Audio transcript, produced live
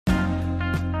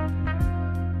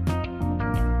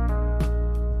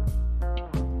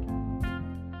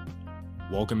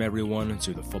Welcome everyone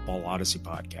to the Football Odyssey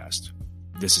podcast.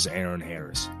 This is Aaron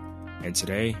Harris, and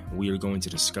today we are going to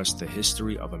discuss the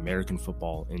history of American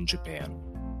football in Japan.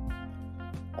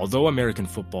 Although American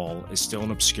football is still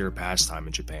an obscure pastime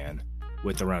in Japan,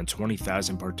 with around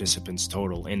 20,000 participants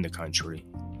total in the country,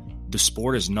 the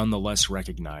sport is nonetheless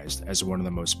recognized as one of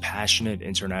the most passionate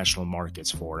international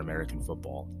markets for American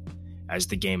football, as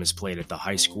the game is played at the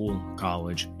high school,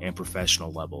 college, and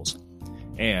professional levels,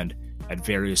 and at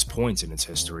various points in its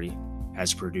history,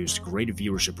 has produced great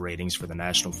viewership ratings for the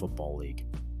National Football League.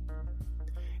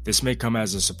 This may come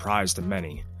as a surprise to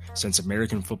many, since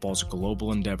American football's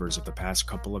global endeavors of the past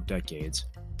couple of decades,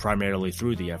 primarily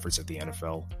through the efforts of the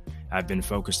NFL, have been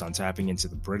focused on tapping into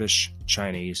the British,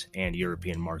 Chinese, and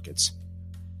European markets.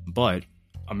 But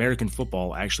American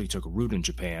football actually took root in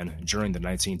Japan during the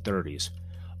 1930s,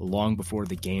 long before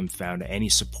the game found any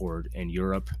support in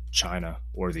Europe, China,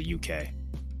 or the UK.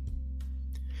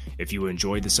 If you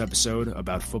enjoyed this episode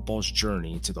about football's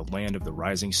journey to the land of the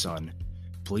rising sun,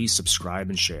 please subscribe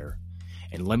and share,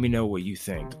 and let me know what you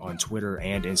think on Twitter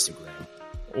and Instagram,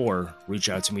 or reach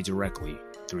out to me directly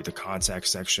through the contact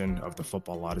section of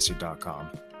thefootballodyssey.com.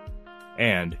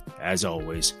 And, as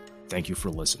always, thank you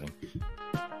for listening.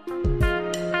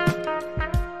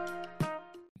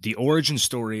 The origin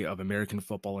story of American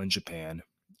football in Japan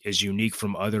is unique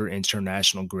from other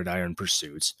international gridiron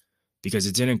pursuits because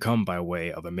it didn't come by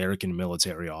way of American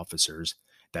military officers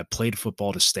that played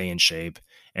football to stay in shape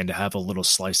and to have a little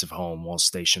slice of home while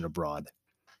stationed abroad.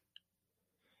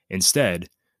 Instead,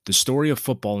 the story of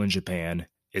football in Japan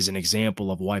is an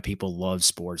example of why people love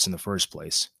sports in the first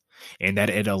place, and that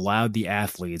it allowed the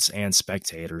athletes and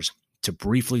spectators to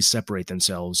briefly separate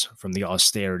themselves from the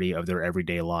austerity of their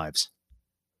everyday lives.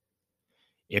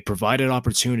 It provided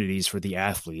opportunities for the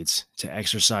athletes to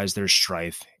exercise their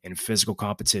strife in physical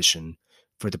competition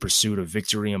for the pursuit of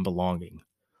victory and belonging,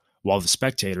 while the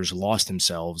spectators lost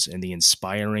themselves in the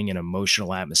inspiring and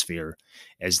emotional atmosphere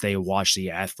as they watched the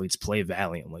athletes play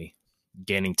valiantly,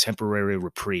 gaining temporary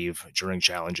reprieve during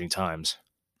challenging times.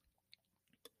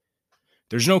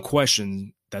 There's no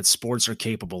question that sports are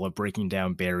capable of breaking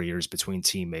down barriers between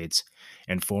teammates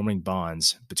and forming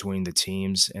bonds between the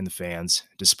teams and the fans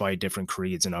despite different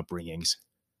creeds and upbringings.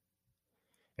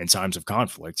 In times of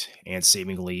conflict and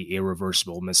seemingly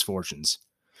irreversible misfortunes,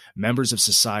 members of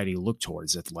society look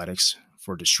towards athletics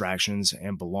for distractions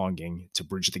and belonging to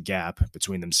bridge the gap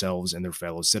between themselves and their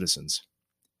fellow citizens.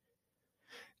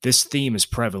 This theme is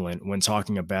prevalent when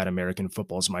talking about American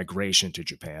football's migration to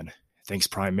Japan, thanks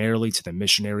primarily to the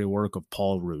missionary work of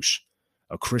Paul Roos,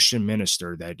 a Christian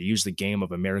minister that used the game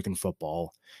of American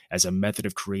football as a method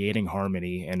of creating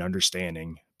harmony and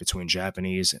understanding between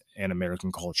Japanese and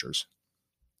American cultures.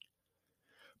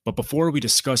 But before we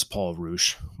discuss Paul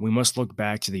Roos, we must look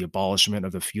back to the abolishment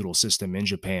of the feudal system in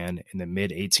Japan in the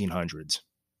mid-1800s.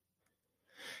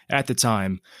 At the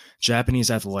time, Japanese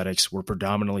athletics were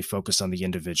predominantly focused on the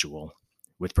individual,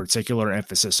 with particular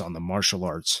emphasis on the martial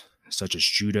arts, such as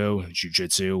judo,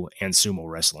 jiu-jitsu, and sumo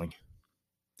wrestling.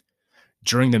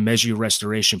 During the Meiji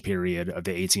Restoration period of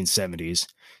the 1870s,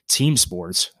 team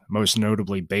sports, most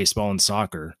notably baseball and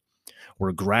soccer,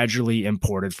 were gradually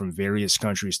imported from various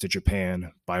countries to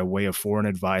Japan by way of foreign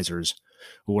advisors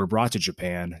who were brought to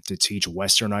Japan to teach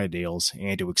Western ideals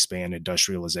and to expand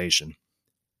industrialization.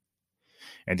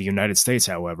 In the United States,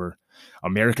 however,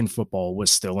 American football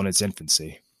was still in its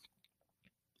infancy.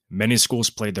 Many schools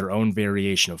played their own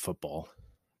variation of football,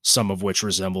 some of which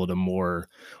resembled a more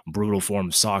brutal form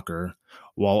of soccer,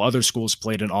 while other schools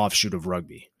played an offshoot of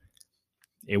rugby.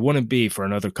 It wouldn't be for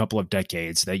another couple of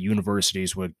decades that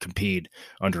universities would compete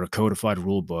under a codified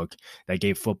rulebook that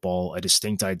gave football a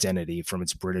distinct identity from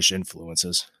its British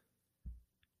influences.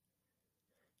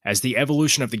 As the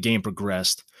evolution of the game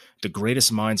progressed, the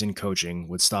greatest minds in coaching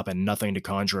would stop at nothing to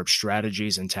conjure up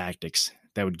strategies and tactics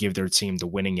that would give their team the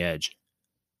winning edge.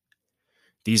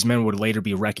 These men would later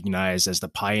be recognized as the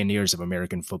pioneers of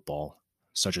American football,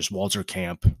 such as Walter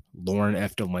Camp, Loren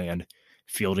F. DeLand,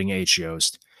 Fielding H.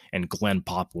 Yost, and Glenn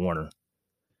Pop Warner.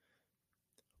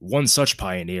 One such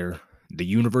pioneer, the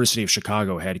University of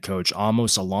Chicago head coach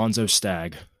Amos Alonzo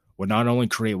Stagg, would not only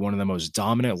create one of the most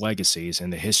dominant legacies in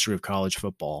the history of college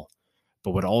football,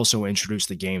 but would also introduce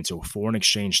the game to a foreign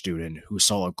exchange student who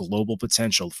saw a global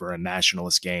potential for a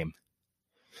nationalist game.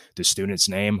 The student's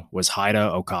name was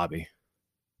Haida Okabe.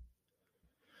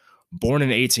 Born in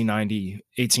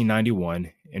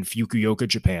 1891 in Fukuoka,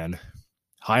 Japan,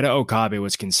 Haida Okabe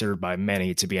was considered by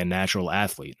many to be a natural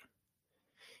athlete.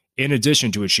 In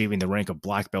addition to achieving the rank of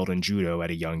black belt in judo at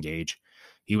a young age,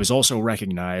 he was also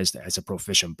recognized as a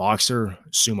proficient boxer,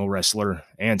 sumo wrestler,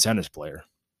 and tennis player.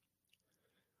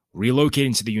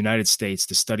 Relocating to the United States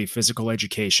to study physical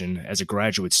education as a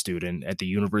graduate student at the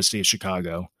University of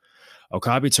Chicago,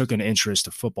 Okabe took an interest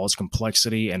in football's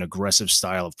complexity and aggressive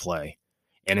style of play,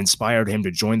 and inspired him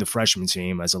to join the freshman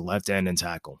team as a left end and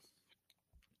tackle.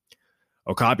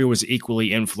 Okabe was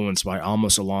equally influenced by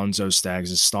Amos Alonzo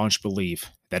Staggs' staunch belief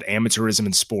that amateurism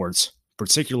in sports,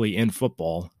 particularly in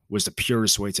football, was the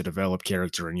purest way to develop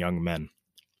character in young men.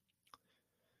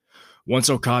 Once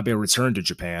Okabe returned to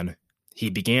Japan, he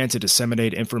began to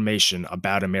disseminate information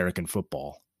about American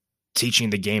football, teaching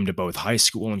the game to both high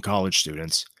school and college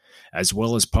students, as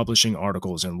well as publishing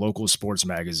articles in local sports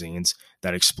magazines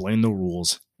that explained the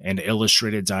rules and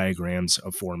illustrated diagrams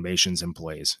of formations and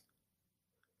plays.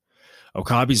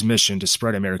 Okabe's mission to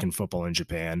spread American football in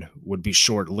Japan would be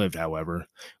short-lived, however,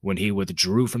 when he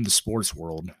withdrew from the sports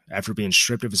world after being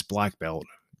stripped of his black belt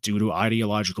due to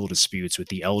ideological disputes with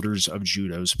the elders of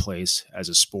judo's place as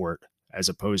a sport, as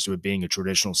opposed to it being a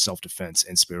traditional self-defense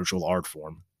and spiritual art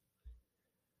form.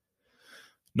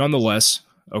 Nonetheless,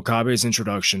 Okabe's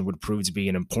introduction would prove to be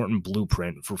an important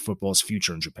blueprint for football's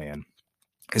future in Japan,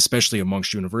 especially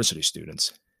amongst university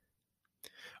students.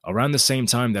 Around the same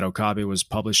time that Okabe was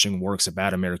publishing works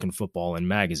about American football in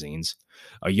magazines,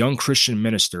 a young Christian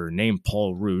minister named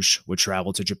Paul Rusch would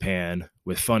travel to Japan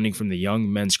with funding from the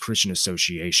Young Men's Christian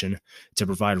Association to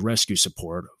provide rescue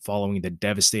support following the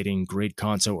devastating Great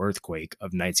Kanto earthquake of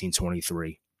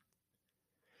 1923.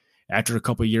 After a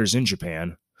couple years in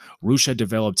Japan, Rusch had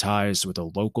developed ties with the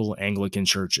local Anglican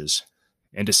churches,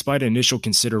 and despite initial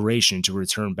consideration to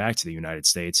return back to the United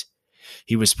States,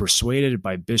 he was persuaded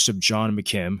by Bishop John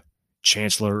McKim,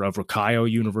 Chancellor of Rikkyo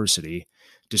University,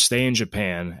 to stay in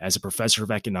Japan as a professor of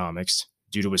economics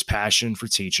due to his passion for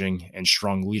teaching and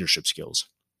strong leadership skills.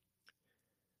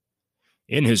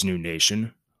 In his new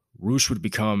nation, Rusch would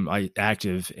become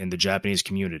active in the Japanese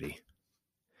community.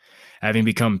 Having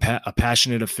become a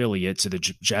passionate affiliate to the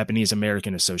Japanese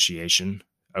American Association,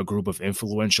 a group of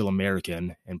influential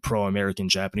American and pro-American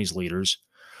Japanese leaders,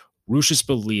 Rusch's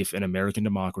belief in American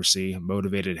democracy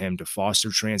motivated him to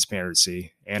foster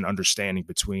transparency and understanding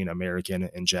between American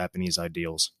and Japanese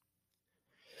ideals.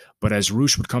 But as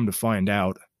Rusch would come to find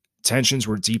out, tensions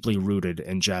were deeply rooted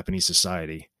in Japanese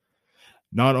society,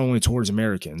 not only towards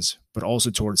Americans, but also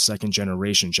towards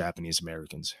second-generation Japanese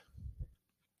Americans.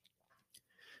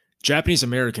 Japanese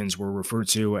Americans were referred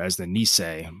to as the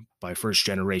Nisei by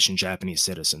first-generation Japanese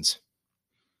citizens.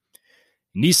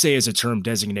 Nisei is a term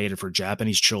designated for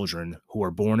Japanese children who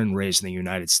are born and raised in the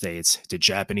United States to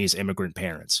Japanese immigrant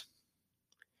parents.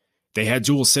 They had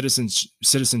dual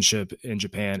citizenship in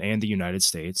Japan and the United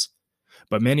States,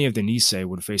 but many of the Nisei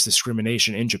would face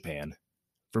discrimination in Japan,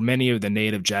 for many of the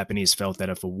native Japanese felt that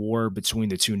if a war between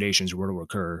the two nations were to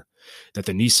occur, that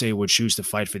the Nisei would choose to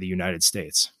fight for the United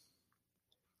States.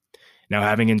 Now,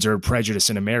 having endured prejudice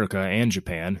in America and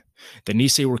Japan, the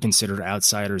Nisei were considered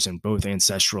outsiders in both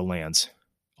ancestral lands,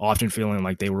 often feeling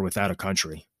like they were without a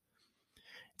country.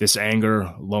 This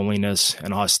anger, loneliness,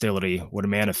 and hostility would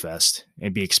manifest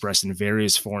and be expressed in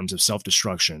various forms of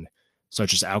self-destruction,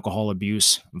 such as alcohol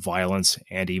abuse, violence,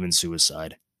 and even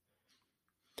suicide.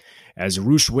 As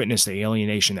Rusch witnessed the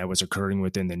alienation that was occurring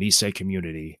within the Nisei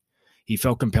community, he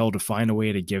felt compelled to find a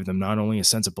way to give them not only a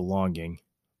sense of belonging,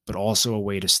 but also a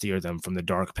way to steer them from the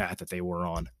dark path that they were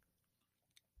on.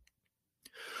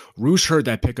 Rusch heard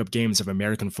that pickup games of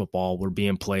American football were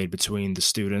being played between the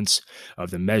students of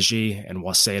the Meiji and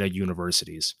Waseda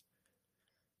universities.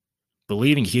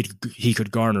 Believing he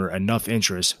could garner enough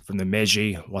interest from the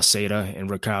Meiji, Waseda, and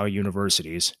Rikkyo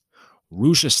universities,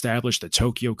 Rusch established the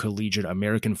Tokyo Collegiate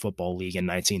American Football League in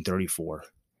 1934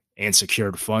 and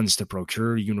secured funds to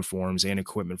procure uniforms and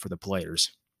equipment for the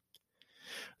players.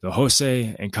 The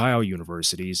Hosei and Keio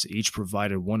universities each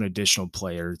provided one additional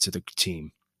player to the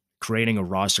team, creating a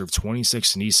roster of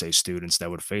 26 Nisei students that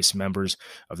would face members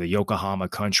of the Yokohama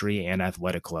Country and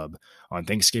Athletic Club on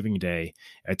Thanksgiving Day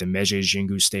at the Meiji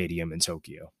Jingu Stadium in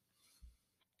Tokyo.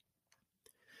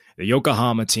 The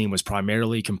Yokohama team was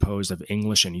primarily composed of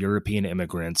English and European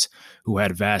immigrants who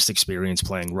had vast experience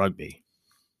playing rugby.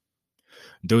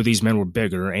 Though these men were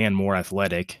bigger and more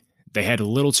athletic, they had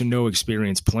little to no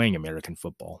experience playing American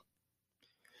football.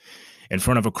 In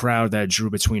front of a crowd that drew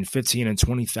between 15 and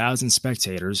 20,000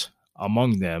 spectators,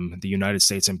 among them the United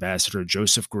States Ambassador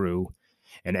Joseph Grew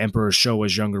and Emperor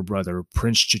Showa's younger brother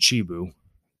Prince Chichibu,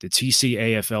 the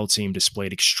TCAFL team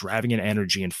displayed extravagant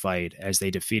energy and fight as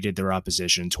they defeated their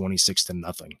opposition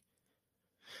 26-0.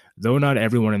 Though not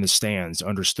everyone in the stands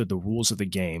understood the rules of the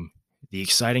game, the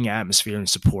exciting atmosphere and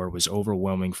support was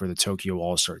overwhelming for the Tokyo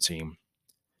All-Star team.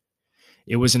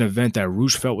 It was an event that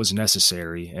Rusch felt was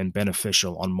necessary and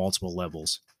beneficial on multiple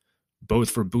levels. both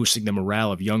for boosting the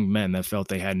morale of young men that felt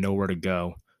they had nowhere to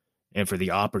go, and for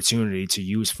the opportunity to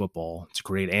use football to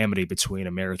create amity between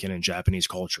American and Japanese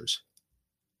cultures.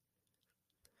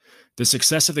 The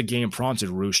success of the game prompted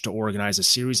Roush to organize a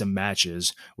series of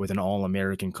matches with an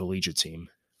All-American collegiate team.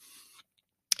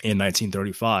 In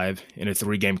 1935, in a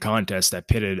 3-game contest that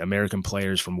pitted American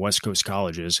players from West Coast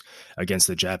colleges against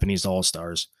the Japanese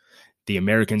All-Stars, the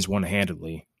Americans won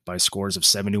handedly by scores of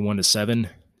 71-7,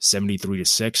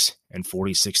 73-6, and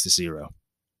 46-0.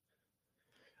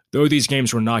 Though these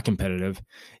games were not competitive,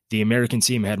 the American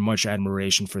team had much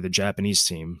admiration for the Japanese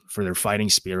team for their fighting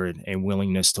spirit and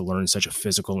willingness to learn such a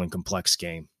physical and complex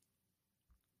game.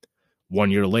 1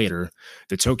 year later,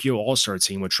 the Tokyo All-Star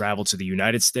team would travel to the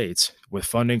United States with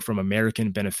funding from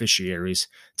American beneficiaries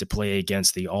to play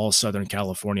against the All-Southern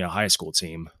California high school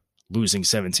team, losing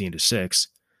 17-6,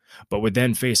 but would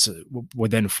then force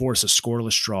a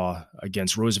scoreless draw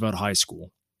against Roosevelt High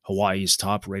School, Hawaii's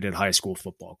top-rated high school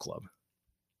football club.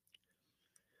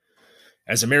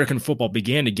 As American football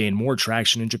began to gain more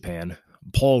traction in Japan,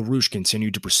 Paul Roush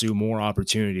continued to pursue more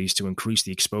opportunities to increase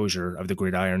the exposure of the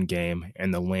gridiron game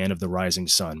and the land of the rising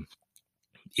sun,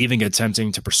 even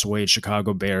attempting to persuade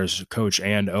Chicago Bears coach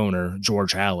and owner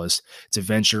George Halas to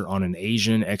venture on an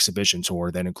Asian exhibition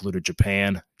tour that included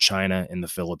Japan, China, and the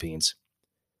Philippines.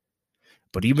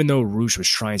 But even though Roush was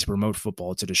trying to promote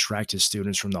football to distract his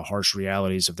students from the harsh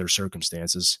realities of their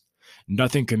circumstances,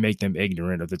 nothing could make them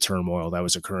ignorant of the turmoil that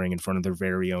was occurring in front of their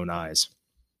very own eyes.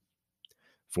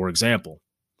 For example,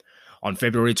 on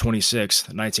February 26,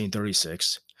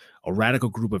 1936, a radical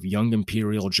group of young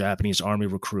Imperial Japanese Army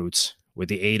recruits, with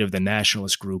the aid of the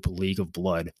nationalist group League of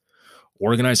Blood,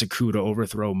 organized a coup to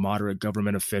overthrow moderate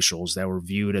government officials that were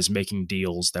viewed as making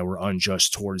deals that were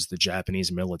unjust towards the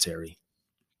Japanese military.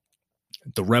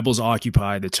 The rebels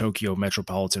occupied the Tokyo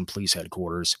Metropolitan Police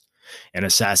Headquarters and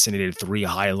assassinated 3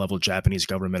 high-level Japanese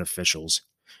government officials,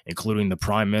 including the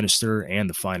Prime Minister and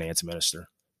the Finance Minister.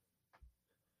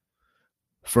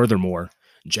 Furthermore,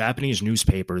 Japanese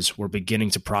newspapers were beginning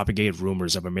to propagate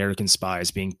rumors of American spies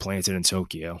being planted in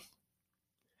Tokyo.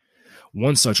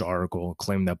 One such article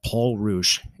claimed that Paul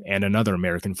Roush and another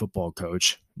American football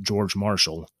coach, George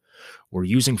Marshall, were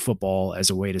using football as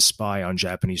a way to spy on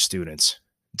Japanese students,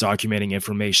 documenting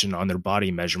information on their body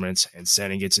measurements and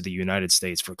sending it to the United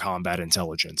States for combat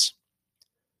intelligence.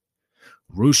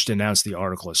 Roush denounced the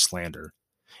article as slander,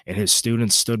 and his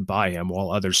students stood by him while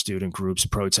other student groups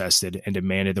protested and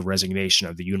demanded the resignation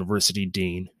of the university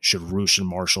dean should Roush and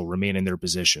Marshall remain in their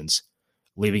positions,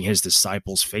 leaving his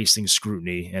disciples facing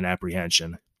scrutiny and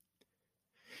apprehension.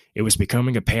 It was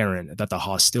becoming apparent that the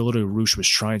hostility Roush was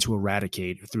trying to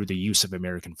eradicate through the use of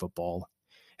American football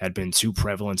had been too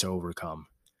prevalent to overcome.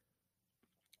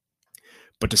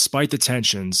 But despite the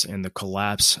tensions and the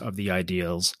collapse of the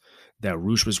ideals that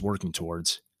Roush was working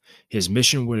towards, his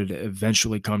mission would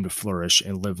eventually come to flourish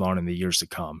and live on in the years to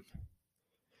come.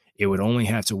 It would only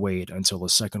have to wait until the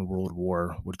Second World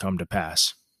War would come to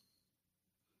pass.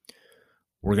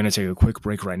 We're going to take a quick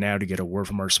break right now to get a word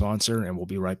from our sponsor, and we'll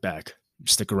be right back.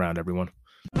 Stick around, everyone.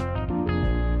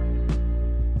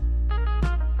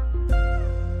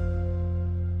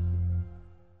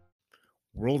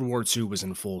 World War II was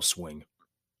in full swing.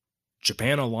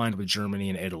 Japan aligned with Germany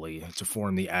and Italy to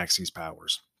form the Axis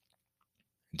powers.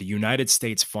 The United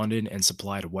States funded and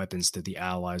supplied weapons to the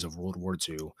Allies of World War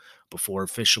II before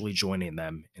officially joining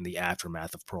them in the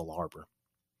aftermath of Pearl Harbor.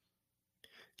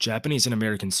 Japanese and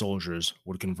American soldiers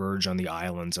would converge on the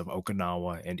islands of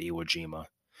Okinawa and Iwo Jima,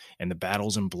 and the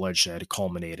battles and bloodshed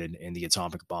culminated in the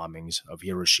atomic bombings of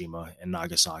Hiroshima and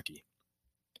Nagasaki.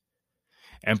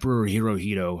 Emperor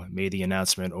Hirohito made the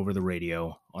announcement over the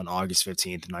radio on August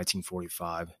 15,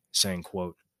 1945, saying,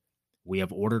 quote, "We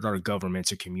have ordered our government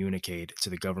to communicate to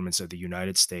the governments of the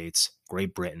United States,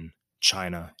 Great Britain,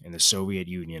 China, and the Soviet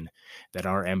Union that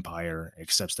our empire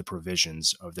accepts the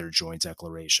provisions of their joint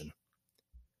declaration."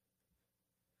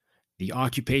 The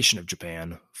occupation of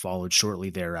Japan followed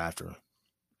shortly thereafter.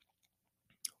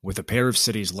 With a pair of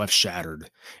cities left shattered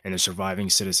and the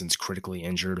surviving citizens critically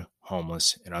injured,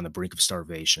 homeless, and on the brink of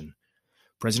starvation,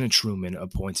 President Truman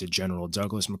appointed General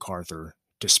Douglas MacArthur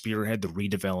to spearhead the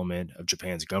redevelopment of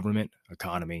Japan's government,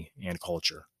 economy, and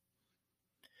culture.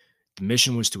 The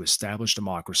mission was to establish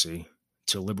democracy,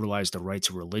 to liberalize the right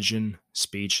to religion,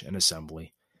 speech, and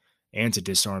assembly, and to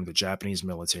disarm the Japanese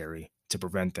military to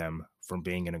prevent them from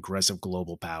being an aggressive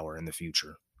global power in the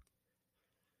future.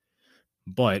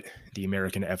 But the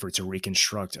American effort to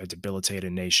reconstruct a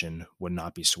debilitated nation would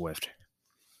not be swift.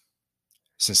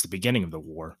 Since the beginning of the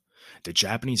war, the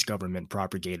Japanese government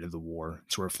propagated the war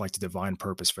to reflect a divine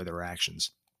purpose for their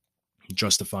actions,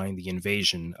 justifying the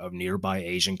invasion of nearby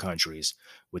Asian countries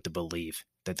with the belief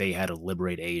that they had to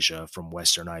liberate Asia from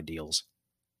Western ideals.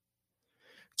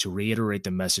 To reiterate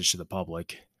the message to the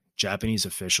public, Japanese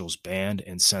officials banned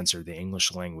and censored the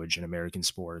English language in American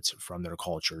sports from their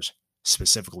cultures,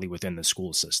 specifically within the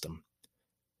school system.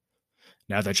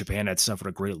 Now that Japan had suffered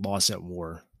a great loss at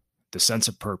war, the sense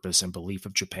of purpose and belief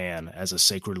of Japan as a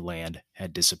sacred land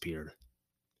had disappeared.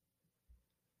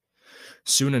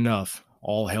 Soon enough,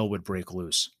 all hell would break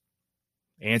loose.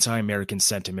 Anti-American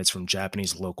sentiments from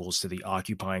Japanese locals to the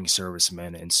occupying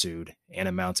servicemen ensued and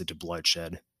amounted to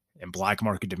bloodshed, and black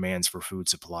market demands for food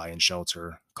supply and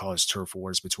shelter caused turf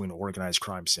wars between organized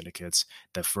crime syndicates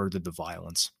that furthered the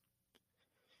violence.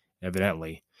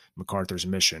 Evidently, MacArthur's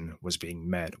mission was being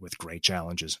met with great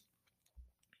challenges.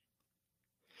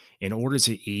 In order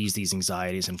to ease these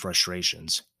anxieties and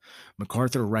frustrations,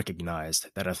 MacArthur recognized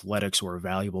that athletics were a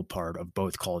valuable part of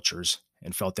both cultures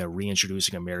and felt that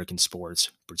reintroducing American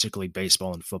sports, particularly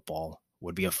baseball and football,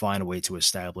 would be a fine way to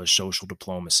establish social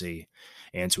diplomacy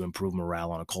and to improve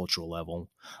morale on a cultural level,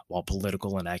 while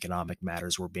political and economic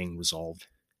matters were being resolved.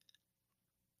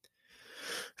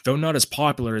 Though not as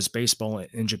popular as baseball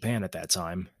in Japan at that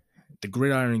time, the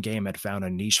gridiron game had found a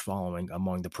niche following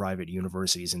among the private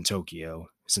universities in Tokyo,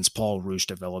 since Paul Roach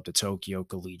developed the Tokyo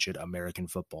Collegiate American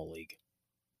Football League.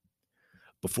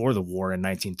 Before the war in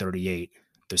 1938,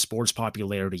 the sport's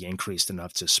popularity increased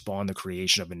enough to spawn the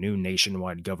creation of a new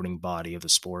nationwide governing body of the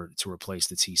sport to replace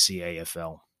the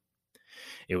TCAFL.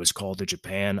 It was called the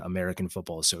Japan American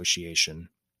Football Association,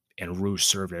 and Roach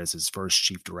served as its first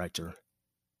chief director.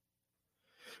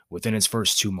 Within its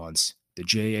first 2 months, the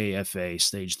JAFA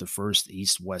staged the first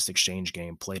East-West exchange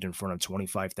game played in front of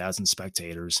 25,000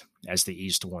 spectators as the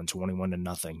East won 21-0,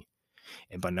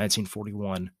 and by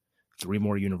 1941, 3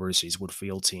 more universities would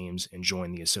field teams and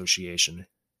join the association.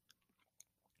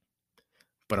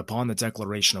 But upon the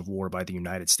declaration of war by the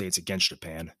United States against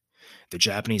Japan, the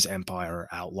Japanese Empire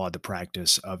outlawed the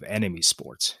practice of enemy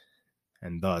sports,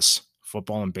 and thus,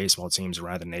 football and baseball teams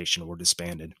around the nation were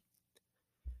disbanded.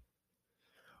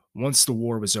 Once the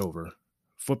war was over,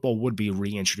 football would be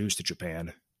reintroduced to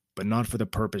Japan, but not for the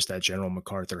purpose that General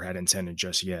MacArthur had intended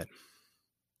just yet.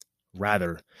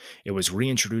 Rather, it was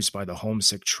reintroduced by the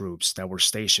homesick troops that were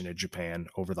stationed in Japan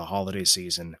over the holiday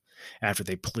season after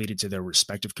they pleaded to their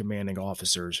respective commanding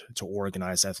officers to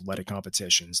organize athletic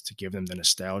competitions to give them the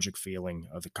nostalgic feeling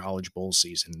of the college bowl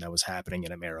season that was happening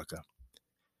in America.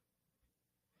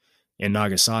 In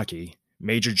Nagasaki,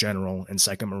 Major General and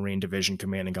 2nd Marine Division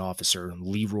Commanding Officer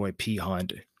Leroy P.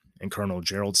 Hunt and Colonel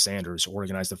Gerald Sanders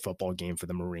organized a football game for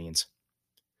the Marines.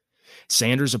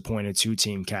 Sanders appointed 2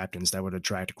 team captains that would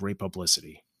attract great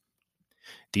publicity.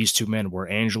 These 2 men were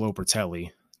Angelo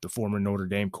Bertelli, the former Notre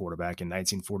Dame quarterback and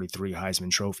 1943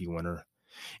 Heisman Trophy winner,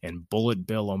 and Bullet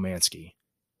Bill Omansky,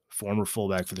 former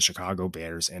fullback for the Chicago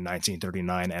Bears and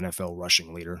 1939 NFL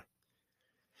rushing leader.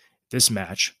 This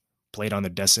match, played on the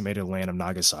decimated land of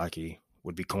Nagasaki,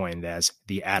 would be coined as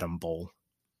the Atom Bowl.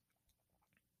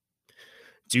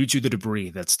 Due to the debris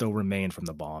that still remained from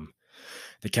the bomb,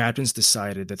 the captains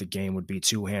decided that the game would be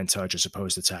two-hand touch as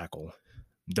opposed to tackle,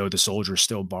 though the soldiers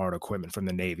still borrowed equipment from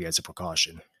the Navy as a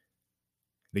precaution.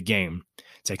 The game,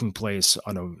 taking place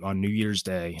on New Year's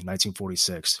Day,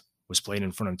 1946, was played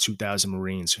in front of 2,000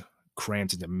 Marines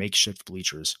crammed into makeshift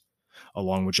bleachers,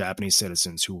 along with Japanese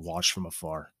citizens who watched from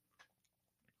afar.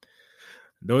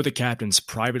 Though the captains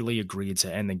privately agreed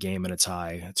to end the game in a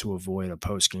tie to avoid a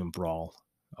post-game brawl,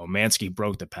 Omansky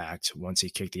broke the pact once he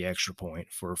kicked the extra point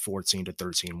for a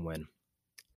 14-13 win.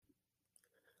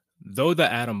 Though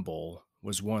the Atom Bowl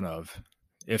was one of,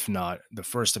 if not the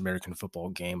first American football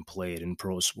game played in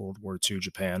post-World War II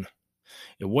Japan,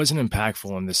 it wasn't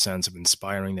impactful in the sense of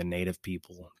inspiring the native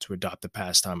people to adopt the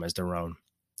pastime as their own.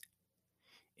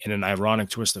 In an ironic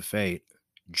twist of fate,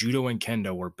 judo and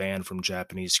kendo were banned from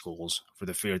Japanese schools for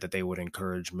the fear that they would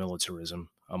encourage militarism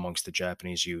amongst the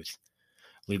Japanese youth,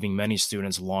 leaving many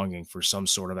students longing for some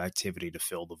sort of activity to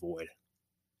fill the void.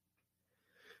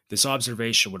 This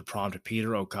observation would prompt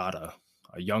Peter Okada,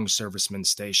 a young serviceman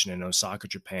stationed in Osaka,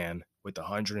 Japan, with the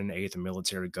 108th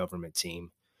Military Government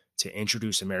Team, to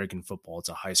introduce American football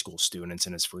to high school students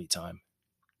in his free time.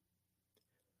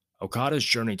 Okada's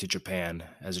journey to Japan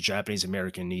as a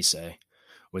Japanese-American Nisei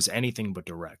was anything but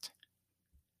direct.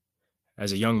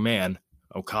 As a young man,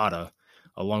 Okada,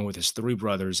 along with his 3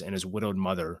 brothers and his widowed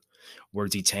mother, were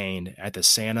detained at the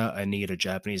Santa Anita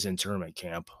Japanese internment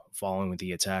camp following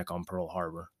the attack on Pearl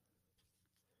Harbor.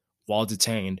 While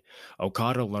detained,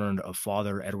 Okada learned of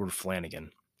Father Edward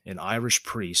Flanagan, an Irish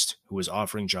priest who was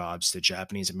offering jobs to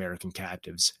Japanese American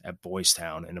captives at Boys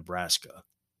Town in Nebraska.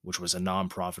 which was a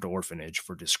nonprofit orphanage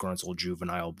for disgruntled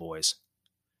juvenile boys.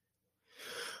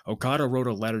 Okada wrote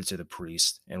a letter to the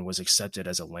priest and was accepted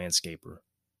as a landscaper.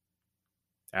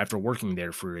 After working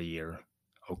there for a year,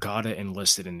 Okada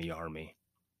enlisted in the army.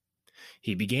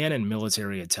 He began in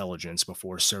military intelligence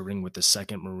before serving with the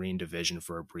 2nd Marine Division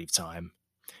for a brief time,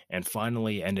 and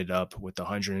finally ended up with the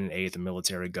 108th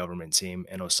Military Government Team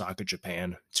in Osaka,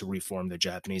 Japan, to reform the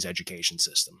Japanese education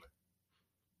system.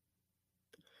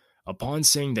 Upon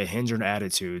seeing the hindered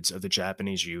attitudes of the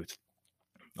Japanese youth,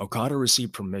 Okada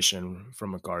received permission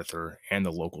from MacArthur and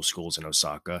the local schools in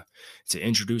Osaka to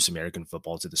introduce American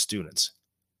football to the students.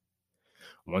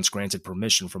 Once granted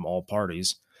permission from all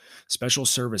parties, special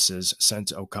services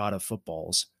sent Okada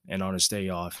footballs, and on his day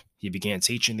off, he began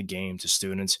teaching the game to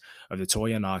students of the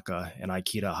Toyonaka and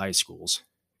Ikeda high schools,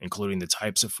 including the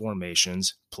types of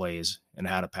formations, plays, and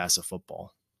how to pass a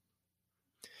football.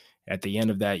 At the end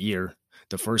of that year,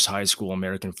 the first high school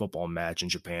American football match in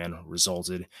Japan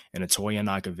resulted in a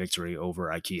Toyonaka victory over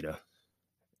Ikeda,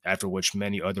 after which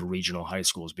many other regional high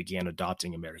schools began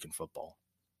adopting American football.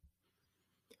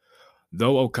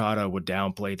 Though Okada would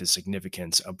downplay the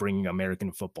significance of bringing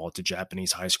American football to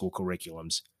Japanese high school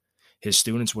curriculums, his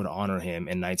students would honor him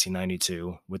in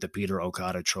 1992 with the Peter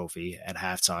Okada Trophy at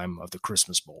halftime of the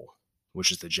Christmas Bowl, which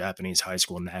is the Japanese high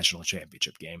school national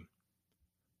championship game.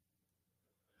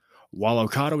 While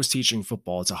Okada was teaching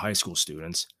football to high school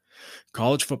students,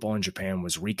 college football in Japan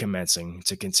was recommencing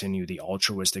to continue the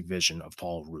altruistic vision of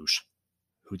Paul Roush,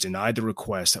 who denied the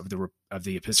request of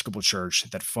the Episcopal Church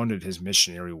that funded his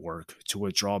missionary work to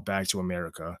withdraw back to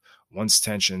America once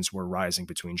tensions were rising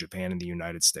between Japan and the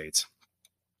United States.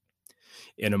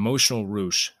 An emotional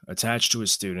Roush, attached to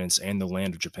his students and the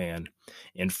land of Japan,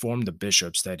 informed the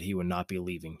bishops that he would not be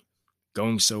leaving,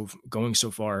 going so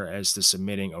far as to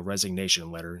submitting a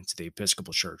resignation letter to the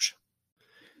Episcopal Church.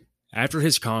 After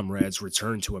his comrades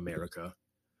returned to America,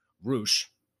 Roush,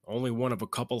 only one of a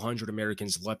couple hundred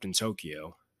Americans left in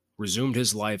Tokyo, resumed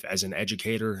his life as an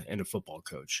educator and a football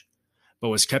coach, but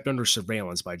was kept under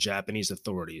surveillance by Japanese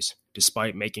authorities,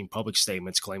 despite making public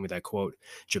statements claiming that, quote,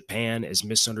 Japan is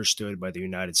misunderstood by the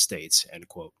United States, end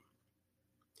quote.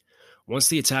 Once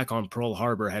the attack on Pearl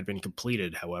Harbor had been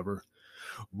completed, however,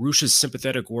 Roush's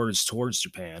sympathetic words towards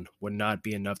Japan would not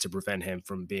be enough to prevent him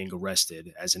from being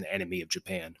arrested as an enemy of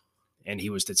Japan, and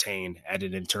he was detained at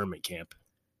an internment camp.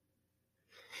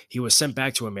 He was sent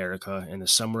back to America in the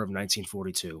summer of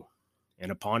 1942,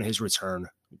 and upon his return,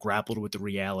 grappled with the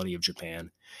reality of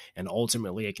Japan and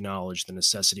ultimately acknowledged the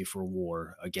necessity for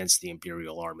war against the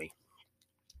Imperial Army.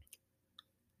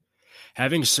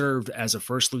 Having served as a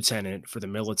first lieutenant for the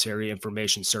Military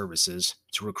Information Services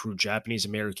to recruit Japanese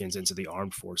Americans into the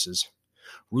armed forces,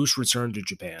 Roush returned to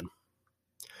Japan.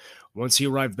 Once he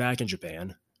arrived back in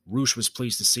Japan, Roush was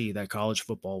pleased to see that college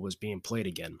football was being played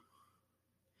again.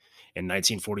 In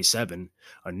 1947,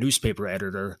 a newspaper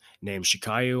editor named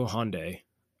Shikayo Honda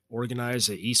organized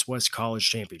the East-West College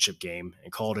Championship game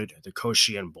and called it the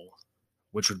Koshien Bowl,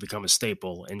 which would become a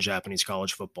staple in Japanese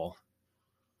college football.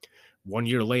 1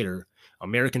 year later,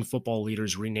 American football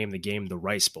leaders renamed the game the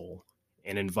Rice Bowl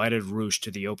and invited Roush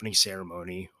to the opening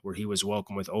ceremony, where he was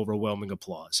welcomed with overwhelming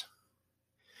applause.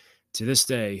 To this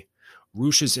day,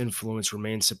 Roush's influence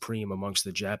remains supreme amongst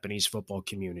the Japanese football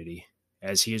community,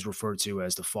 as he is referred to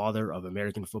as the father of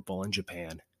American football in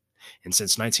Japan, and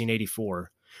since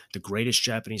 1984, the greatest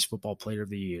Japanese football player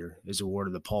of the year is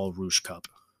awarded the Paul Roush Cup.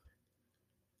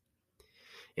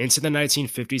 Into the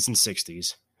 1950s and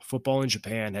 60s, football in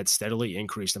Japan had steadily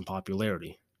increased in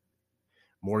popularity.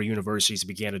 More universities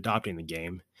began adopting the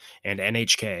game, and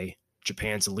NHK,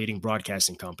 Japan's leading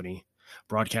broadcasting company,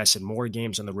 broadcasted more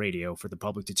games on the radio for the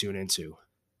public to tune into.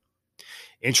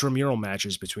 Intramural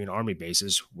matches between army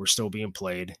bases were still being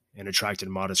played and attracted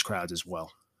modest crowds as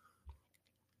well.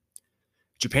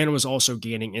 Japan was also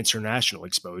gaining international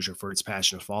exposure for its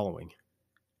passionate following.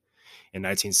 In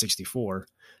 1964,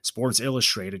 Sports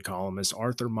Illustrated columnist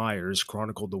Arthur Myers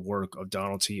chronicled the work of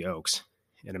Donald T. Oakes,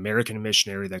 an American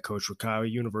missionary that coached Rikawa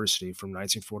University from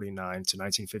 1949 to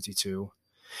 1952,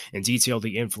 and detailed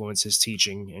the influence his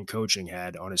teaching and coaching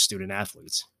had on his student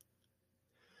athletes.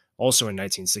 Also in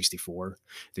 1964,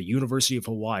 the University of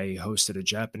Hawaii hosted a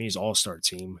Japanese all-star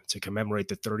team to commemorate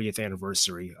the 30th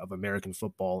anniversary of American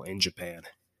football in Japan.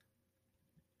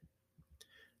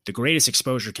 The greatest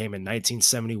exposure came in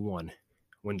 1971,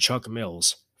 when Chuck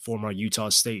Mills, former Utah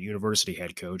State University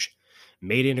head coach,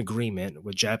 made an agreement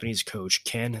with Japanese coach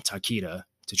Ken Takeda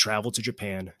to travel to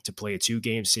Japan to play a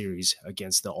 2-game series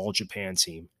against the All-Japan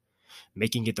team,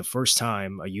 making it the first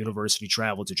time a university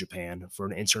traveled to Japan for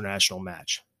an international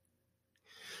match.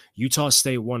 Utah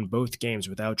State won both games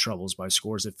without troubles by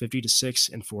scores of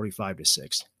 50-6 and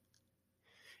 45-6.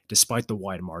 Despite the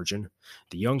wide margin,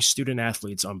 the young student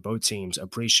athletes on both teams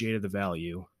appreciated the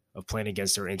value of playing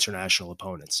against their international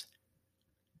opponents.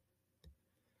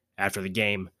 After the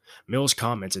game, Mills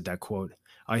commented that, quote,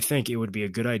 "I think it would be a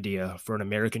good idea for an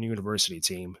American university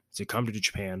team to come to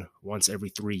Japan once every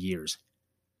 3 years.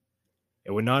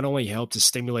 It would not only help to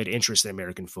stimulate interest in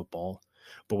American football,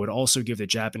 but would also give the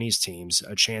Japanese teams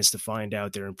a chance to find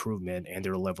out their improvement and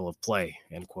their level of play,"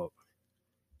 end quote.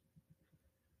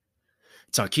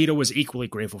 Takeda was equally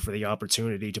grateful for the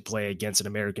opportunity to play against an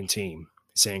American team,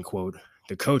 saying, quote,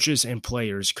 "The coaches and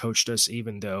players coached us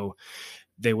even though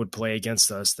they would play against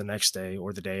us the next day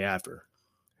or the day after.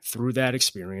 Through that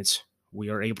experience, we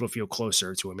are able to feel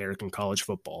closer to American college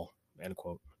football," end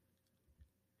quote.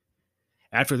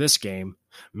 After this game,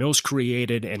 Mills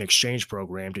created an exchange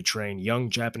program to train young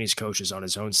Japanese coaches on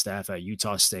his own staff at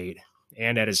Utah State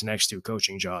and at his next 2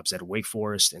 coaching jobs at Wake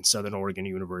Forest and Southern Oregon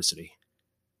University.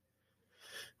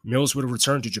 Mills would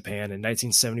return to Japan in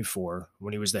 1974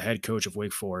 when he was the head coach of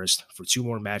Wake Forest for 2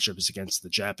 more matchups against the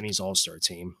Japanese All-Star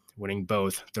team, winning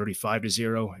both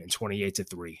 35-0 and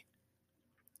 28-3.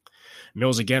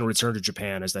 Mills again returned to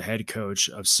Japan as the head coach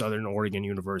of Southern Oregon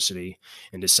University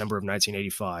in December of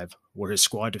 1985, where his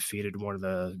squad defeated one of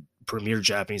the premier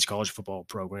Japanese college football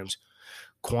programs,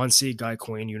 Kwansei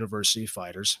Gakuin University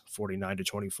Fighters,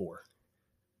 49-24.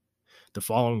 The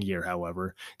following year,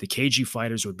 however, the KG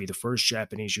Fighters would be the first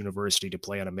Japanese university to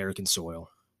play on American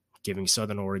soil, giving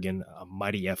Southern Oregon a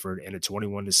mighty effort and a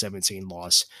 21-17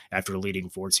 loss after leading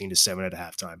 14-7 at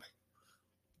halftime.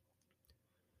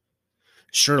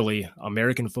 Surely,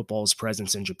 American football's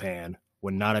presence in Japan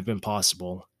would not have been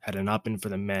possible had it not been for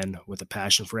the men with a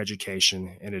passion for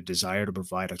education and a desire to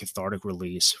provide a cathartic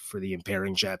release for the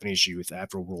impairing Japanese youth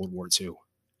after World War II.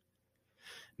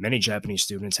 Many Japanese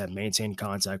students have maintained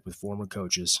contact with former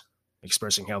coaches,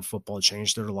 expressing how football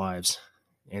changed their lives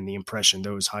and the impression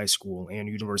those high school and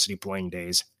university playing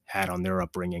days had on their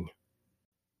upbringing.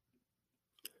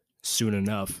 Soon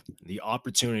enough, the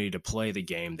opportunity to play the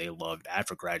game they loved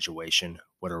after graduation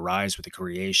would arise with the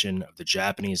creation of the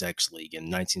Japanese X League in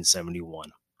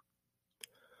 1971.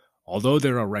 Although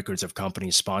there are records of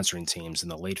companies sponsoring teams in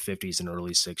the late 50s and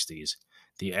early 60s,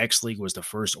 the X League was the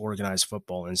first organized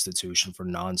football institution for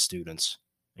non-students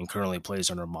and currently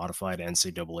plays under modified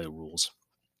NCAA rules.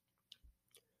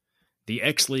 The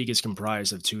X League is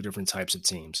comprised of 2 different types of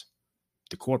teams: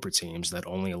 the corporate teams that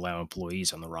only allow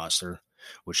employees on the roster,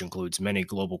 which includes many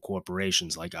global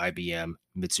corporations like IBM,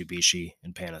 Mitsubishi,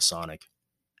 and Panasonic.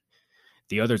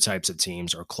 The other types of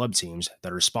teams are club teams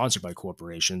that are sponsored by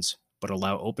corporations but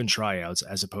allow open tryouts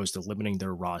as opposed to limiting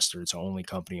their roster to only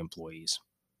company employees.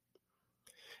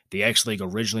 The X League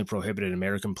originally prohibited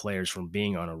American players from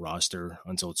being on a roster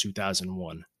until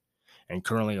 2001, and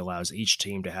currently allows each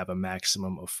team to have a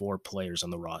maximum of 4 players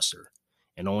on the roster,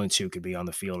 and only 2 could be on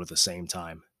the field at the same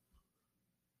time.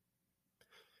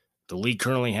 The league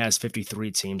currently has 53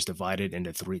 teams divided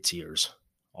into 3 tiers,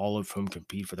 all of whom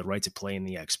compete for the right to play in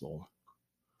the X Bowl.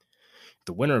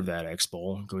 The winner of that X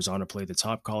Bowl goes on to play the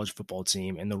top college football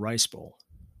team in the Rice Bowl,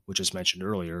 which, as mentioned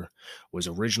earlier, was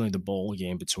originally the bowl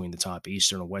game between the top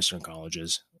Eastern and Western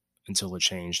colleges until it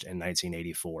changed in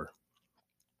 1984.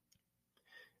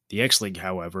 The X League,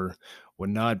 however,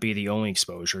 would not be the only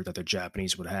exposure that the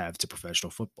Japanese would have to professional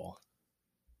football.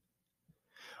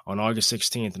 On August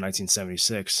 16,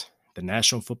 1976, the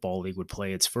National Football League would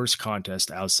play its first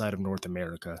contest outside of North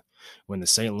America when the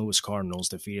St. Louis Cardinals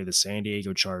defeated the San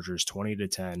Diego Chargers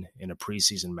 20-10 in a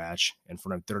preseason match in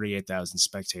front of 38,000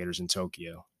 spectators in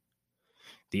Tokyo.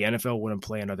 The NFL wouldn't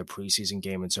play another preseason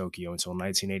game in Tokyo until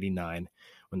 1989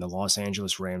 when the Los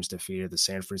Angeles Rams defeated the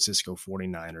San Francisco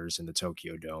 49ers in the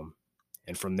Tokyo Dome.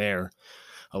 And from there,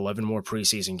 11 more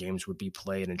preseason games would be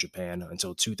played in Japan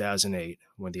until 2008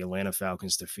 when the Atlanta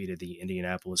Falcons defeated the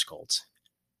Indianapolis Colts.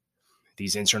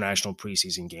 These international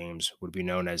preseason games would be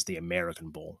known as the American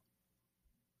Bowl.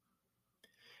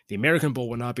 The American Bowl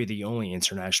would not be the only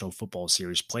international football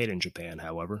series played in Japan,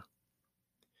 however.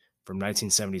 From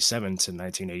 1977 to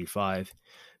 1985,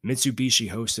 Mitsubishi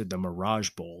hosted the Mirage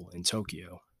Bowl in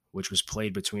Tokyo, which was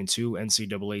played between 2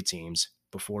 NCAA teams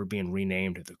before being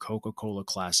renamed the Coca-Cola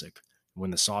Classic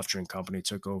when the soft drink company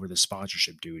took over the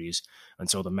sponsorship duties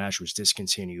until the match was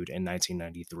discontinued in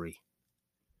 1993.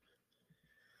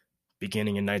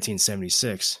 Beginning in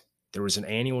 1976, there was an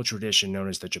annual tradition known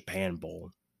as the Japan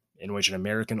Bowl, in which an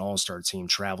American All-Star team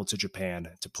traveled to Japan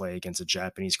to play against a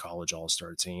Japanese college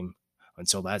All-Star team,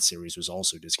 until that series was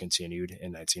also discontinued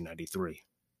in 1993.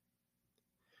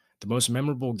 The most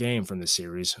memorable game from the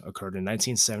series occurred in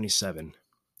 1977,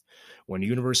 when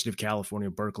University of California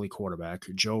Berkeley quarterback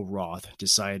Joe Roth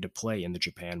decided to play in the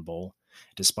Japan Bowl,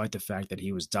 despite the fact that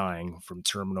he was dying from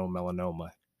terminal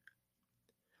melanoma.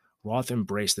 Roth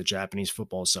embraced the Japanese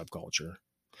football subculture,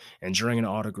 and during an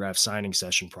autograph signing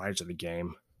session prior to the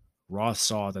game, Roth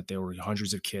saw that there were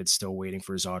hundreds of kids still waiting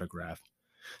for his autograph,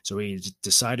 so he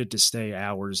decided to stay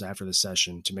hours after the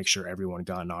session to make sure everyone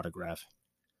got an autograph.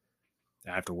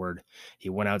 Afterward, he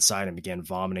went outside and began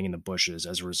vomiting in the bushes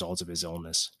as a result of his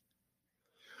illness.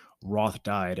 Roth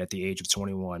died at the age of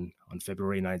 21 on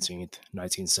February 19,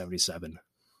 1977.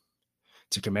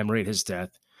 To commemorate his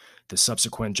death, the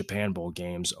subsequent Japan Bowl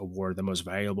games award the most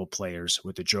valuable players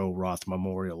with the Joe Roth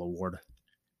Memorial Award.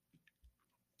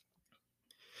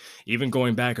 Even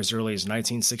going back as early as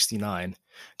 1969,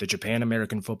 the Japan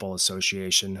American Football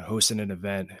Association hosted an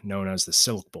event known as the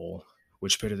Silk Bowl,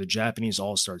 which pitted the Japanese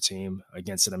All-Star team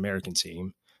against an American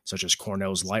team, such as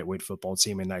Cornell's lightweight football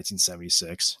team in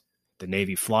 1976, the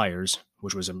Navy Flyers,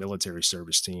 which was a military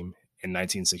service team, in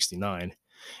 1969,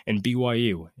 and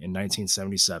BYU in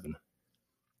 1977.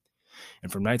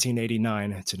 And from 1989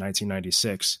 to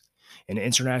 1996, an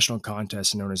international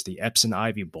contest known as the Epson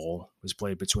Ivy Bowl was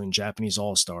played between Japanese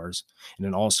All-Stars and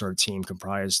an All-Star team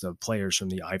comprised of players from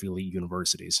the Ivy League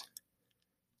universities.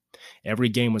 Every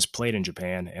game was played in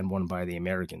Japan and won by the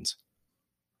Americans.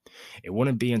 It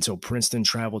wouldn't be until Princeton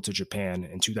traveled to Japan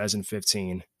in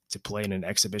 2015 to play in an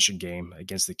exhibition game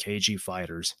against the KG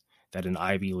Fighters that an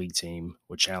Ivy League team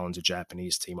would challenge a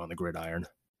Japanese team on the gridiron.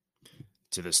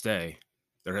 To this day,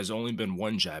 there has only been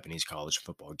one Japanese college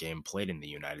football game played in the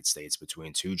United States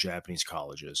between two Japanese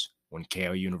colleges, when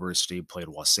Keio University played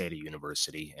Waseda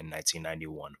University in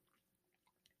 1991.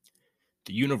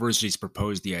 The universities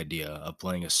proposed the idea of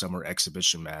playing a summer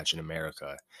exhibition match in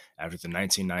America after the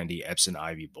 1990 Epson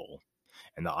Ivy Bowl,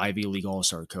 and the Ivy League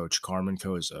All-Star coach Carmen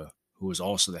Koza, who was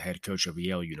also the head coach of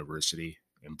Yale University,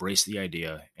 embraced the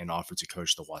idea and offered to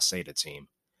coach the Waseda team,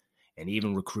 and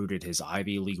even recruited his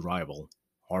Ivy League rival,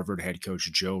 Harvard head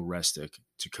coach Joe Restic,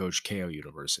 to coach Keio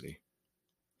University.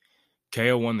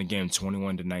 Keio won the game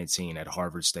 21-19 at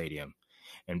Harvard Stadium,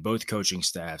 and both coaching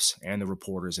staffs and the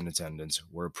reporters in attendance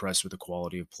were impressed with the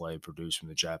quality of play produced from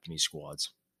the Japanese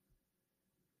squads.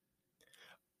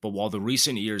 But while the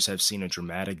recent years have seen a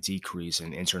dramatic decrease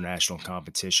in international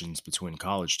competitions between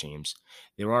college teams,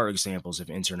 there are examples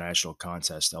of international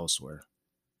contests elsewhere.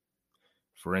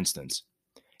 For instance,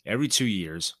 every 2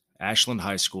 years, Ashland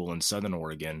High School in Southern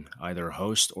Oregon either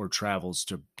hosts or travels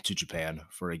to Japan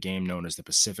for a game known as the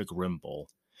Pacific Rim Bowl,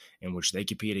 in which they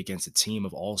compete against a team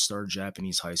of all-star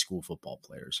Japanese high school football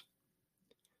players.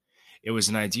 It was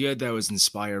an idea that was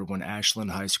inspired when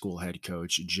Ashland High School head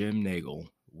coach Jim Nagel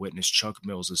witnessed Chuck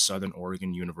Mills' Southern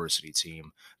Oregon University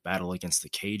team battle against the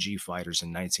KG Fighters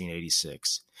in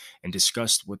 1986 and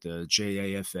discussed with the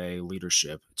JAFA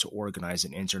leadership to organize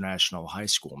an international high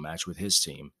school match with his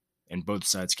team, and both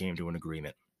sides came to an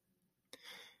agreement.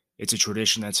 It's a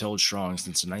tradition that's held strong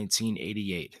since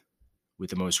 1988, with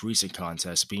the most recent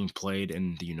contest being played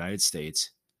in the United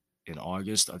States in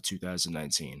August of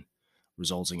 2019,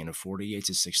 resulting in a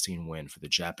 48-16 win for the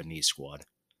Japanese squad.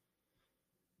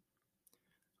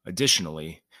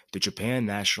 Additionally, the Japan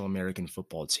National American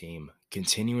Football Team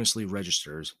continuously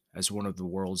registers as one of the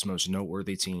world's most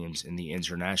noteworthy teams in the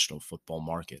international football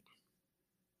market.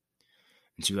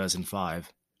 In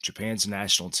 2005, Japan's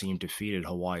national team defeated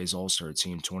Hawaii's All-Star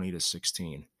team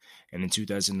 20-16, and in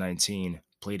 2019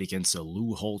 played against a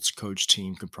Lou Holtz coach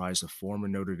team comprised of former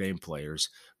Notre Dame players,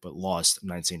 but lost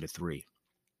 19-3.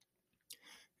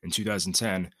 In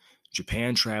 2010,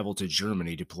 Japan traveled to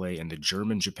Germany to play in the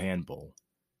German-Japan Bowl,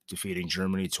 defeating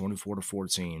Germany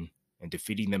 24-14 and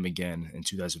defeating them again in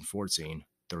 2014,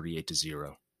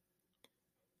 38-0.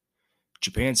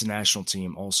 Japan's national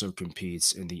team also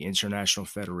competes in the International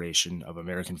Federation of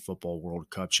American Football World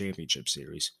Cup Championship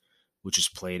Series, which is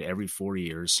played every 4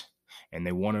 years, and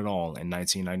they won it all in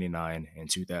 1999 and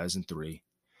 2003,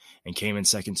 and came in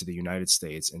second to the United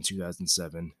States in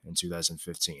 2007 and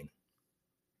 2015.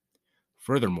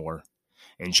 Furthermore,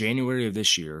 in January of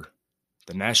this year,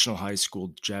 the national high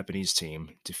school Japanese team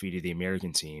defeated the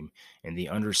American team in the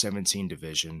under-17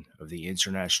 division of the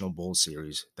International Bowl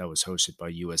Series that was hosted by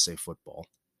USA Football.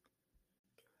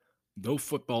 Though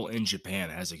football in Japan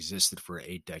has existed for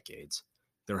 8 decades,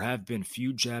 there have been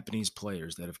few Japanese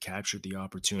players that have captured the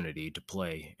opportunity to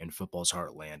play in football's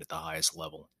heartland at the highest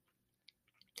level.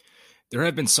 There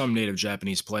have been some native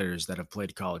Japanese players that have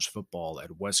played college football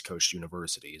at West Coast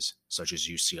universities, such as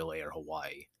UCLA or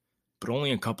Hawaii, but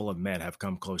only a couple of men have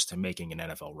come close to making an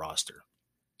NFL roster.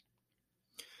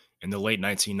 In the late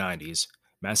 1990s,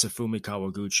 Masafumi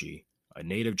Kawaguchi, a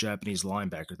native Japanese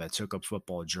linebacker that took up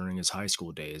football during his high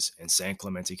school days in San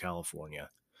Clemente, California,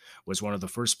 was one of the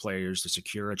first players to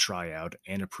secure a tryout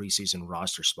and a preseason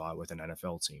roster spot with an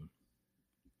NFL team.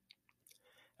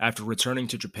 After returning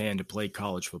to Japan to play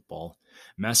college football,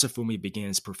 Masafumi began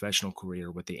his professional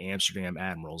career with the Amsterdam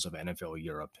Admirals of NFL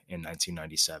Europe in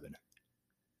 1997.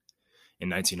 In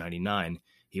 1999,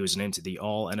 he was named to the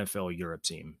All-NFL Europe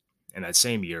team, and that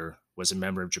same year was a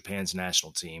member of Japan's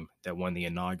national team that won the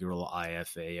inaugural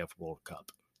IFAF World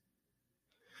Cup.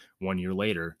 1 year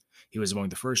later, he was among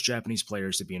the first Japanese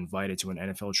players to be invited to an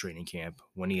NFL training camp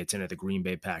when he attended the Green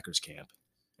Bay Packers camp,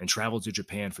 and traveled to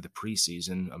Japan for the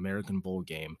preseason American Bowl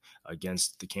game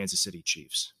against the Kansas City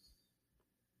Chiefs.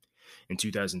 In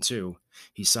 2002,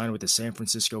 he signed with the San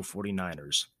Francisco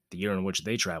 49ers, the year in which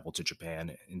they traveled to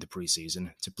Japan in the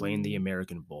preseason to play in the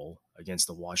American Bowl against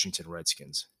the Washington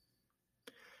Redskins.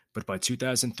 But by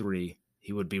 2003,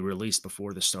 he would be released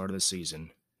before the start of the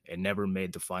season and never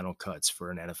made the final cuts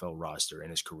for an NFL roster in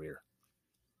his career.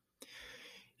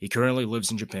 He currently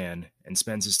lives in Japan and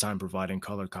spends his time providing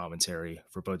color commentary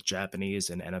for both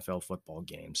Japanese and NFL football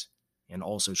games, and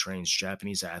also trains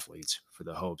Japanese athletes for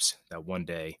the hopes that one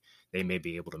day they may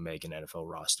be able to make an NFL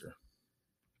roster.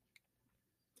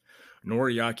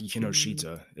 Noriaki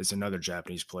Kinoshita is another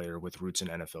Japanese player with roots in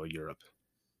NFL Europe.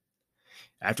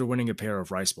 After winning a pair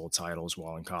of Rice Bowl titles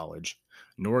while in college,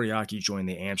 Noriaki joined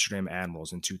the Amsterdam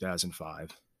Admirals in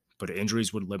 2005, but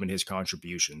injuries would limit his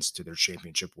contributions to their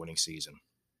championship-winning season.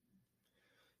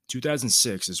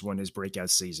 2006 is when his breakout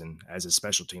season as a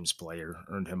special teams player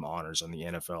earned him honors on the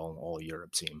NFL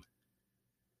All-Europe team.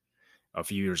 A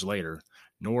few years later,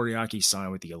 Noriaki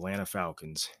signed with the Atlanta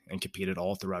Falcons and competed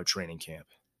all throughout training camp.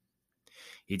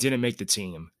 He didn't make the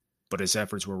team, but his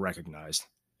efforts were recognized,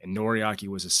 and Noriaki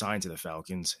was assigned to the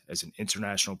Falcons as an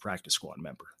international practice squad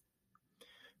member.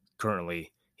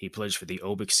 Currently, he plays for the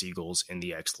Obik Seagulls in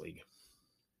the X-League.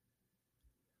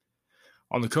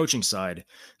 On the coaching side,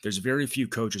 there's very few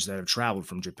coaches that have traveled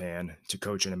from Japan to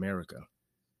coach in America.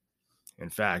 In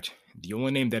fact, the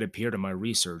only name that appeared in my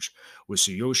research was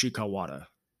Tsuyoshi Kawada,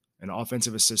 an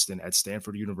offensive assistant at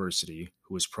Stanford University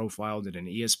who was profiled in an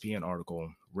ESPN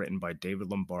article written by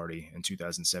David Lombardi in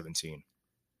 2017.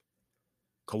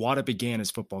 Kawada began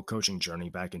his football coaching journey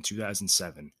back in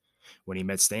 2007 when he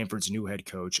met Stanford's new head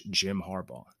coach, Jim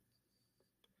Harbaugh.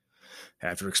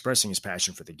 After expressing his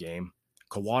passion for the game,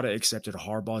 Kawada accepted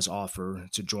Harbaugh's offer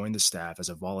to join the staff as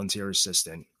a volunteer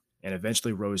assistant and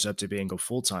eventually rose up to being a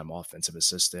full-time offensive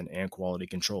assistant and quality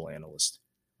control analyst,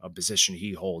 a position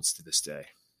he holds to this day.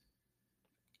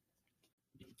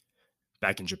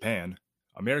 Back in Japan,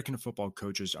 American football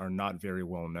coaches are not very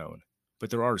well known, but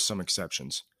there are some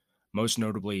exceptions, most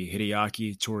notably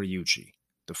Hideaki Toriuchi,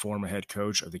 the former head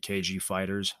coach of the KG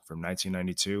Fighters from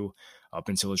 1992 up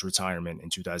until his retirement in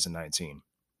 2019.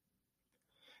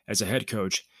 As a head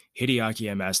coach,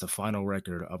 Hideaki amassed a final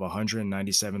record of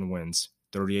 197 wins,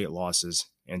 38 losses,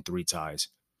 and 3 ties,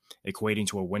 equating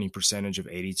to a winning percentage of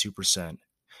 82%,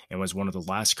 and was one of the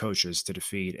last coaches to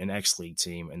defeat an X-League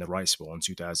team in the Rice Bowl in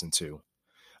 2002,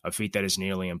 a feat that is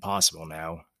nearly impossible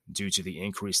now due to the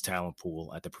increased talent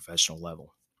pool at the professional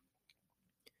level.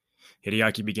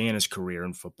 Hideaki began his career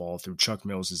in football through Chuck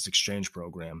Mills' exchange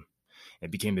program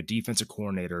and became the defensive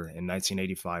coordinator in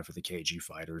 1985 for the KG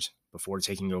Fighters before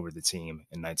taking over the team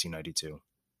in 1992.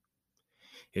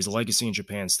 His legacy in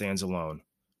Japan stands alone,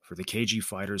 for the KG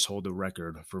Fighters hold the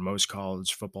record for most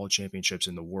college football championships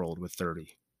in the world with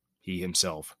 30, he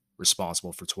himself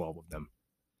responsible for 12 of them.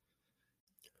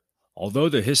 Although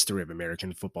the history of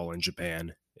American football in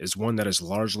Japan is one that has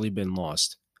largely been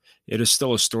lost, it is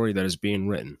still a story that is being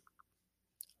written.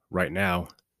 Right now,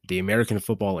 the American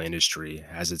football industry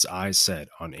has its eyes set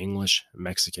on English,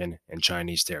 Mexican, and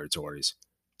Chinese territories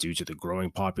due to the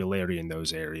growing popularity in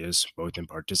those areas, both in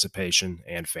participation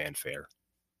and fanfare.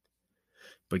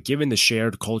 But given the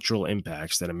shared cultural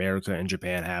impacts that America and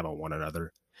Japan have on one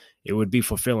another, it would be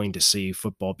fulfilling to see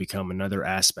football become another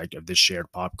aspect of this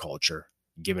shared pop culture,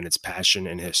 given its passion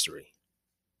and history.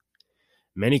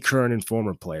 Many current and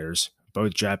former players,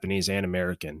 both Japanese and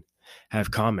American,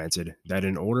 have commented that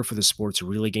in order for the sport to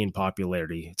really gain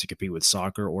popularity to compete with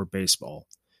soccer or baseball,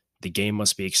 the game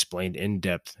must be explained in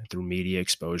depth through media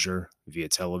exposure via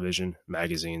television,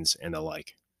 magazines, and the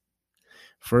like.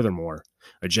 Furthermore,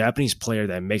 a Japanese player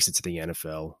that makes it to the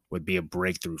NFL would be a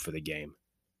breakthrough for the game.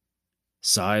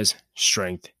 Size,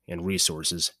 strength, and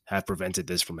resources have prevented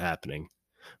this from happening,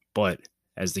 but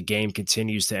as the game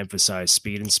continues to emphasize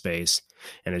speed and space,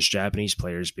 and as Japanese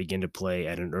players begin to play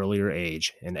at an earlier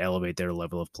age and elevate their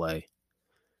level of play,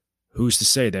 who's to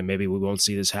say that maybe we won't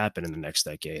see this happen in the next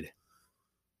decade?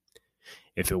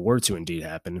 If it were to indeed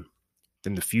happen,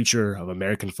 then the future of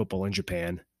American football in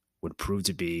Japan would prove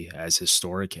to be as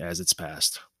historic as its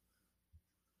past.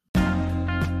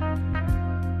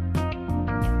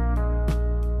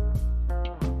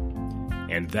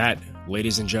 And that,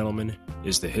 ladies and gentlemen,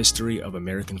 is the history of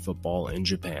American football in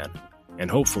Japan, and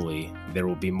hopefully there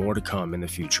will be more to come in the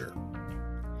future.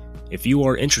 If you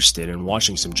are interested in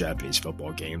watching some Japanese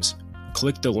football games,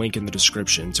 click the link in the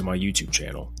description to my YouTube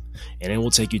channel, and it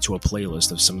will take you to a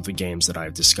playlist of some of the games that I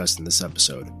have discussed in this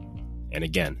episode. And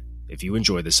again, if you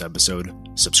enjoyed this episode,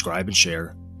 subscribe and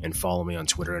share, and follow me on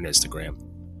Twitter and Instagram.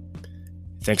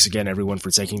 Thanks again, everyone,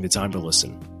 for taking the time to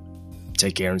listen.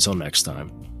 Take care until next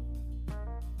time.